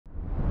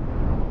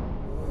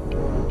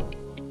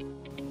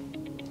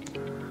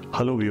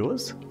Hello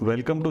viewers,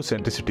 welcome to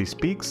Centricity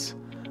Speaks.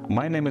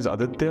 My name is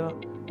Aditya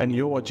and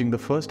you're watching the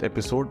first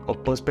episode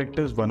of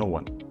Perspectives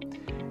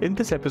 101. In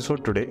this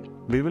episode today,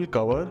 we will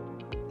cover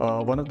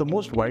one of the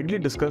most widely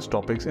discussed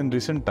topics in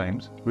recent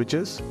times, which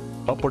is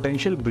a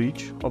potential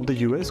breach of the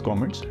US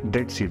government's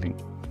debt ceiling.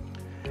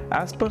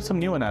 As per some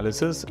new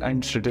analysis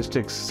and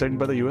statistics sent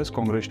by the US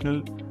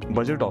Congressional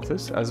Budget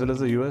Office as well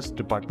as the US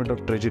Department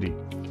of Treasury,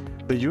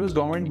 the US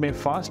government may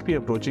fast be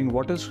approaching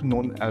what is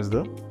known as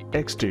the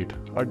X date,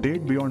 a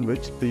date beyond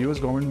which the US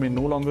government may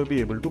no longer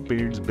be able to pay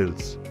its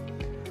bills.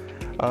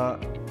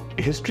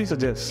 History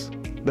suggests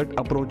that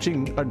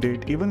approaching a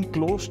date even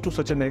close to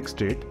such an X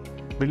date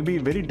will be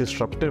very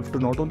disruptive to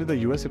not only the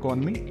US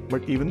economy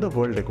but even the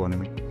world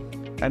economy.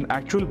 An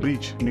actual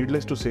breach,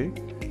 needless to say,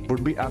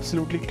 would be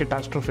absolutely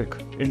catastrophic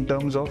in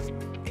terms of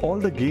all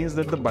the gains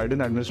that the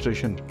Biden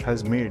administration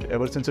has made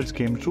ever since it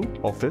came to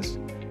office,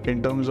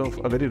 in terms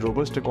of a very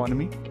robust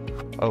economy,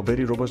 a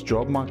very robust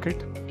job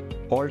market,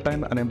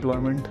 all-time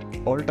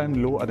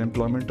low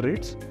unemployment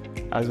rates,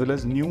 as well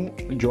as new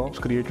jobs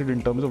created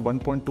in terms of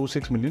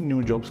 1.26 million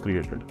new jobs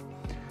created.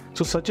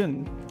 So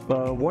Sachin,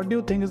 what do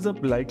you think is the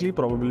likely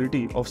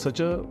probability of such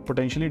a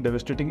potentially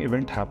devastating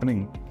event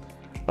happening?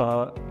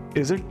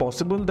 Is it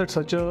possible that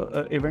such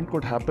a event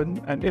could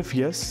happen? And if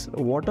yes,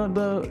 what are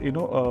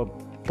the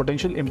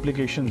potential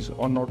implications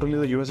on not only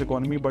the US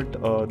economy but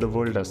the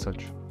world as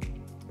such?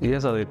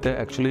 Yes, Aditya.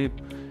 Actually,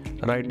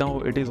 right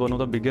now it is one of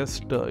the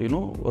biggest,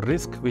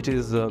 risk which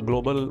is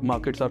global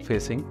markets are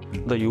facing,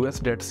 the US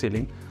debt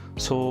ceiling.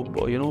 So,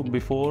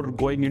 before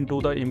going into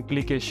the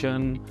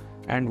implication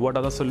and what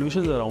are the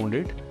solutions around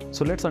it,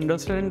 so let's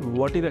understand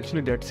what is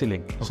actually debt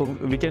ceiling. Okay. So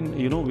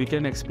we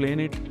can explain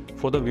it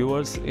for the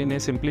viewers in a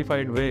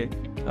simplified way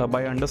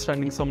by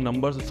understanding some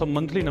numbers, some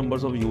monthly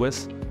numbers of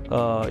US,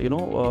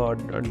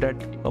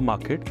 debt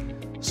market.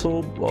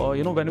 So,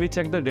 when we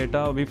check the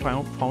data, we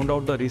found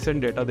out the recent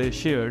data they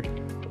shared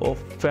of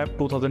Feb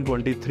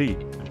 2023.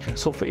 Okay.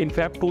 So, in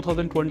Feb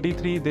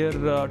 2023, their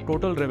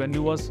total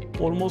revenue was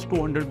almost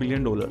 $200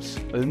 billion.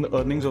 In the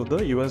earnings of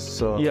the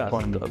US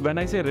economy. When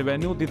I say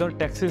revenue, these are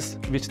taxes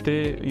which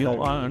they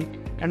earn,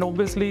 and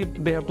obviously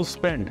they have to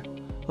spend.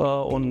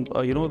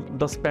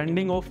 The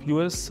spending of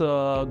US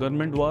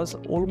government was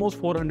almost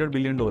 $400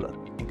 billion.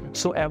 Okay.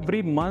 So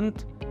every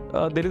month,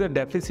 there is a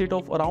deficit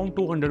of around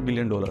 $200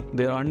 billion.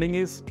 Their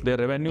revenue is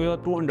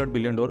 $200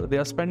 billion. They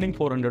are spending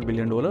 $400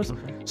 billion.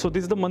 Okay. So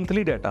this is the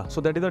monthly data. So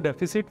that is a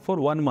deficit for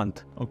 1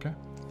 month. Okay.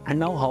 And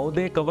now how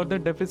they cover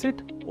that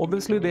deficit?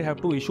 Obviously, they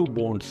have to issue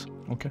bonds.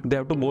 Okay. They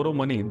have to borrow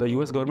money. The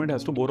US government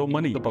has to borrow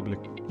money. The public.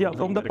 Yeah,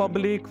 from the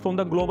public, from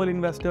the global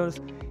investors.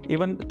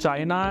 Even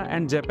China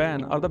and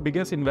Japan are the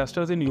biggest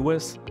investors in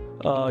US,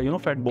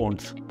 Fed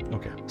bonds.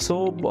 Okay.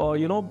 So,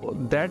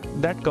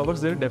 that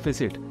covers their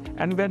deficit.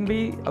 And when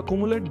we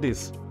accumulate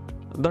this,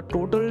 the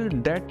total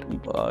debt,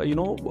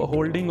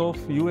 holding of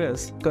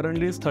US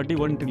currently is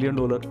 $31 trillion.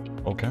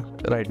 Okay.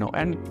 Right now.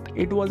 And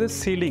it was a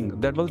ceiling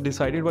that was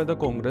decided by the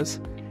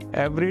Congress.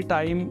 Every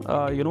time,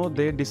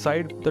 they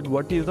decide that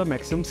what is the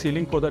maximum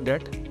ceiling for the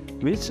debt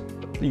which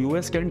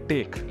US can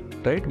take,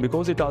 right?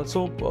 Because it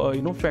also,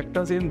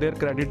 factors in their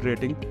credit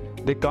rating.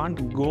 They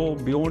can't go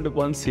beyond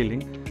one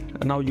ceiling.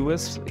 Now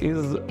US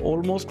is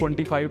almost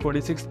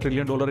 $26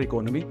 trillion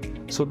economy.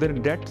 So their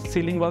debt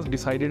ceiling was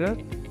decided at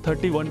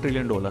 $31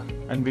 trillion.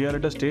 And we are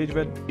at a stage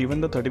where even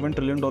the $31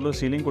 trillion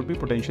ceiling could be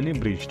potentially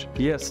breached.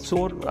 Yes.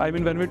 So,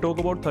 when we talk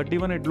about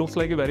 31, it looks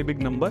like a very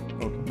big number.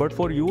 Okay. But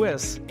for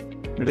US,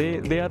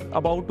 they are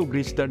about to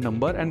breach that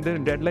number and their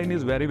deadline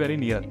is very, very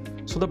near.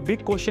 So the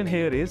big question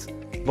here is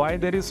why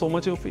there is so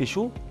much of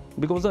issue?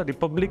 Because the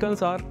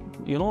Republicans are,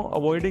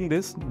 avoiding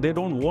this. They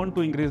don't want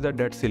to increase the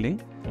debt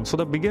ceiling. Okay. So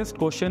the biggest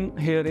question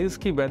here is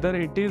whether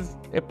it is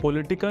a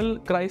political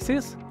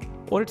crisis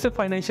or it's a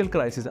financial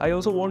crisis. I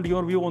also want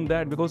your view on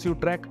that because you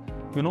track,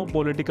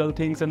 political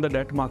things and the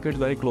debt market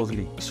very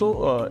closely.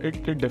 So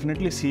it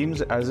definitely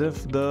seems as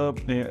if the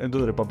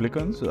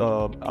Republicans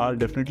are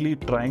definitely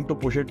trying to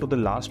push it to the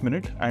last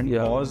minute and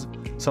cause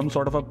some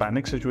sort of a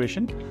panic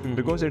situation,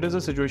 because it is a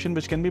situation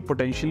which can be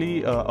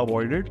potentially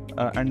avoided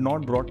and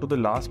not brought to the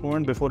last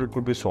moment before it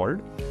could be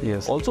solved.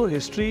 Yes. Also,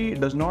 history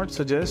does not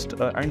suggest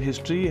and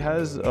history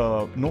has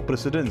no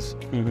precedence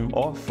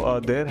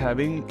of there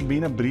having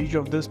been a breach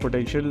of this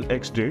potential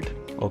X date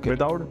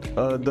without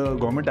the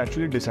government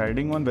actually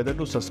deciding on whether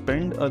to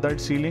suspend that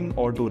ceiling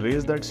or to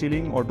raise that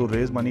ceiling or to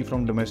raise money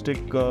from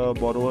domestic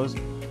borrowers,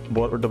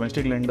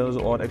 domestic lenders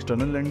or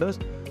external lenders.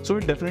 So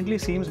it definitely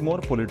seems more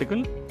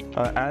political.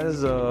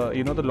 As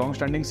the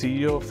long-standing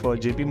CEO of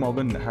JP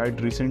Morgan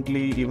had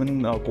recently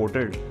even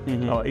quoted,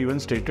 even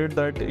stated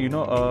that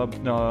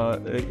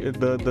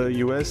the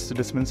US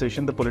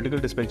dispensation, the political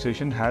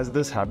dispensation, has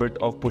this habit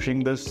of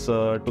pushing this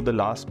to the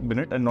last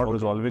minute and not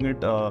resolving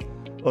it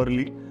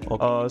early,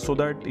 so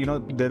that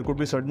there could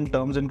be certain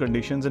terms and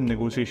conditions and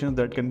negotiations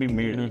that can be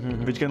made,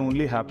 which can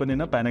only happen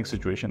in a panic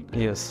situation.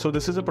 Yes. So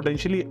this is a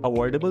potentially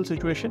avoidable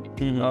situation,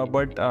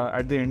 but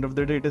at the end of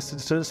the day, it is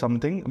still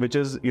something which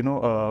is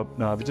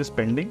which is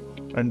pending,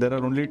 and there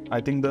are only,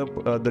 I think,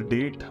 the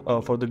date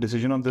for the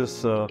decision of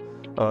this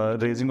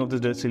raising of this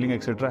debt ceiling,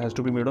 etc., has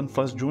to be made on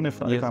 1st June.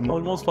 If I'm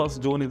almost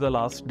 1st June is the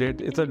last date.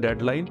 It's a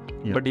deadline.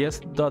 Yeah. But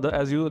yes,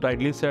 as you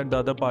rightly said, the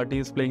other party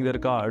is playing their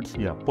cards,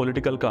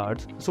 political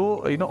cards.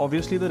 So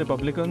obviously the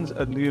Republicans,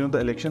 the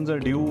elections are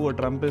due.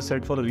 Trump is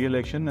set for a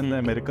re-election, and the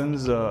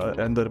Americans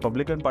and the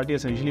Republican Party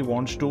essentially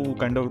wants to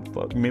kind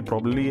of may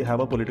probably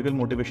have a political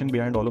motivation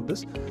behind all of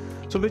this.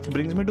 So which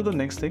brings me to the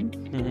next thing.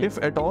 If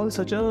at all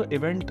such a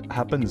event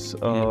happens,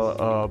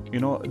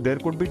 there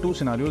could be two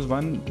scenarios.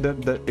 One,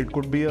 that it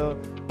could be a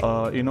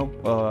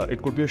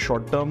it could be a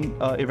short-term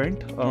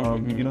event,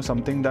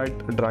 something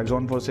that drags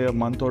on for say a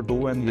month or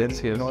two, and then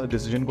a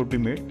decision could be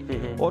made,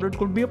 or it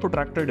could be a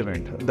protracted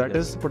event. That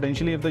is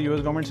potentially if the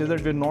US government says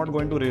that we're not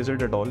going to raise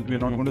it at all, we're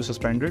not going to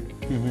suspend it,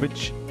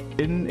 which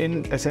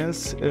in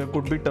essence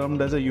could be termed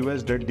as a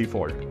US debt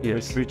default,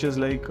 which is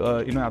like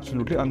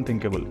absolutely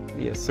unthinkable.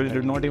 Yes, which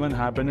did not even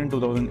happen in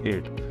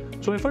 2008.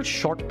 So if a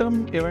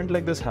short-term event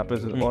like this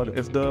happens, or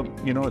if the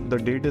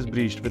date is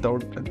breached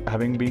without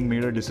having been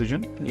made a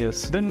decision,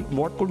 then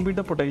what could be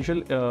the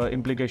potential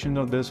implications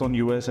of this on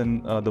US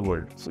and the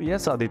world? So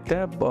yes,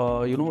 Aditya,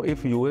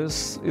 if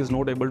US is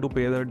not able to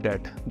pay their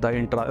debt, the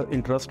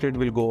interest rate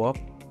will go up.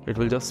 It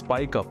will just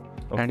spike up,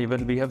 and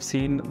even we have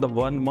seen the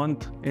 1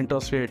 month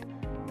interest rate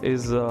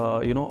is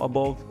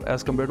above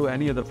as compared to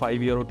any other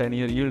 5-year or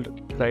 10-year yield.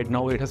 Right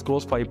now it has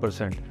crossed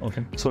 5%.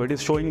 Okay. So it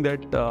is showing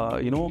that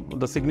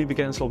the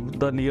significance of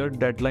the near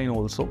deadline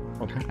also.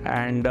 Okay.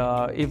 And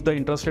if the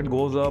interest rate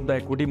goes up, the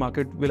equity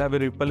market will have a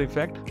ripple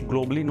effect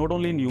globally. Not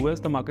only in US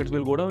the markets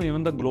will go down,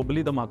 even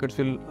globally the markets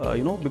will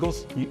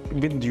because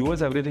with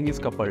US everything is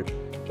coupled.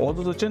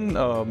 Also, Sachin,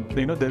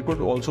 there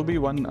could also be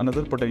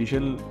another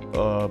potential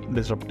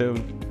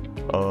disruptive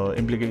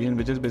implication,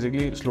 which is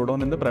basically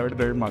slowdown in the private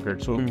credit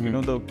market. So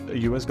the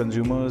US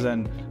consumers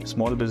and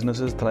small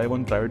businesses thrive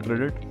on private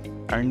credit,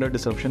 and a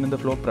disruption in the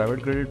flow of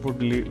private credit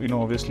would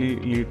obviously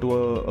lead to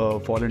a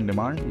fall in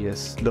demand.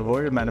 Yes. The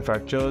world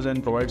manufactures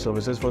and provides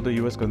services for the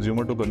US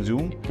consumer to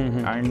consume,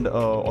 and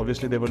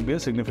obviously there will be a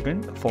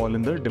significant fall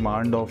in the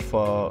demand of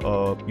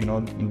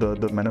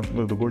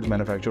the goods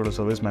manufactured or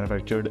service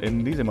manufactured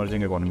in these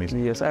emerging economies.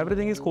 Yes,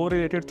 everything is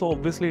correlated, so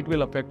obviously it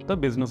will affect the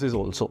businesses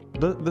also.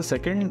 The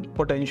second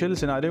potential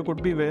scenario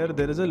could be where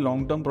there is a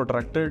long-term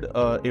protracted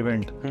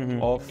event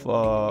of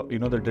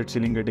the debt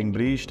ceiling getting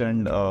breached,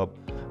 and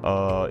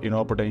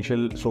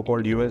potential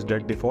so-called US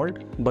debt default.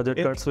 Budget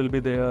cuts will be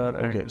there.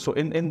 Okay. So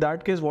in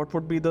that case, what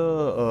would be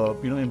the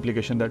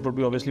implication? That would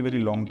be obviously very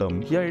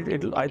long-term. Yeah,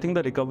 I think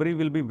the recovery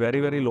will be very,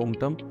 very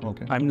long-term.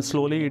 Okay. I mean,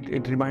 slowly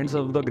it reminds us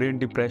of the Great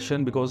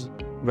Depression, because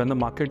when the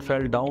market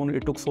fell down,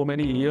 it took so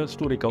many years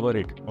to recover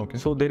it. Okay.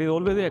 So there is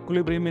always an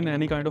equilibrium in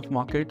any kind of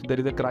market. There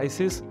is a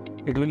crisis,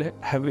 it will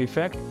have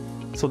effect.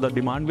 So the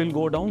demand will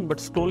go down, but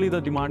slowly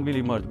the demand will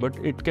emerge. But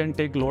it can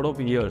take a lot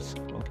of years.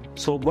 Okay.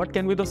 So what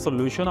can be the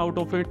solution out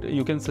of it?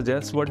 You can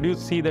suggest. What do you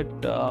see that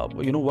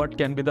what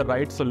can be the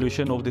right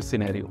solution of this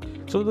scenario?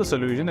 So the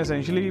solution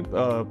essentially,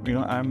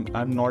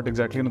 I'm not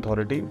exactly an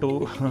authority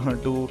to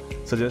to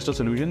suggest a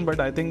solution, but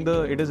I think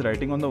it is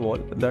writing on the wall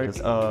that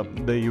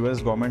the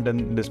US government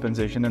and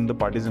dispensation and the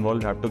parties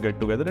involved have to get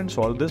together and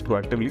solve this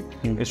proactively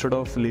instead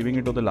of leaving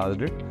it to the last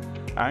date,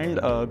 and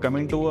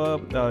coming to a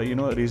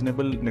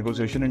reasonable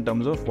negotiation in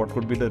terms of what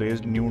could be the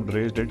new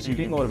raised debt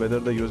ceiling, or whether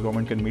the US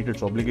government can meet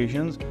its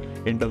obligations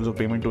in terms of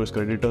payment to its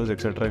creditors,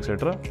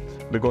 etc.,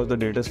 because the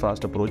date is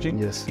fast approaching.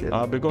 Yes.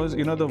 Because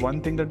the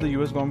one thing that the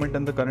US government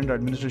and the current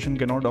administration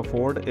cannot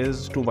afford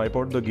is to wipe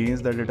out the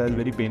gains that it has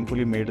very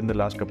painfully made in the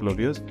last couple of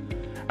years.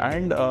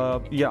 And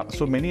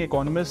so many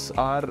economists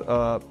are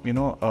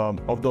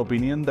of the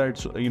opinion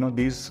that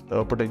these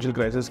potential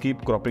crises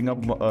keep cropping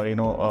up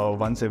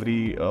once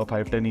every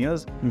 5-10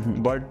 years,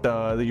 but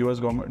the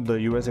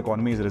US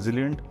economy is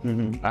resilient,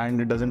 and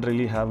it doesn't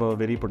really have a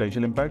very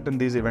potential impact, and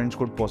these events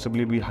could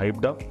possibly be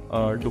hyped up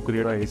to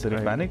create a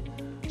hysteric panic.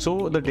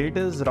 So the date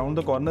is around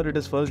the corner. It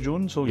is 1st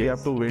June, so we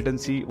have to wait and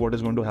see what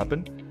is going to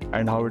happen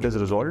and how it is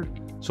resolved.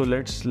 So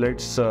let's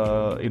wait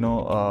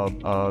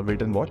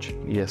and watch.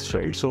 Yes,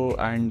 right. So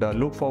and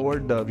look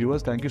forward,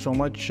 viewers. Thank you so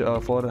much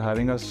for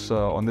having us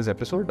on this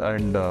episode,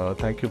 and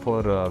thank you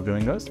for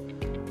viewing us.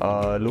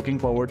 Looking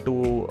forward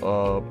to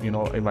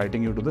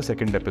inviting you to the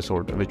second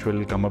episode, which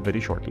will come up very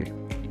shortly.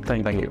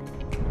 Thank you.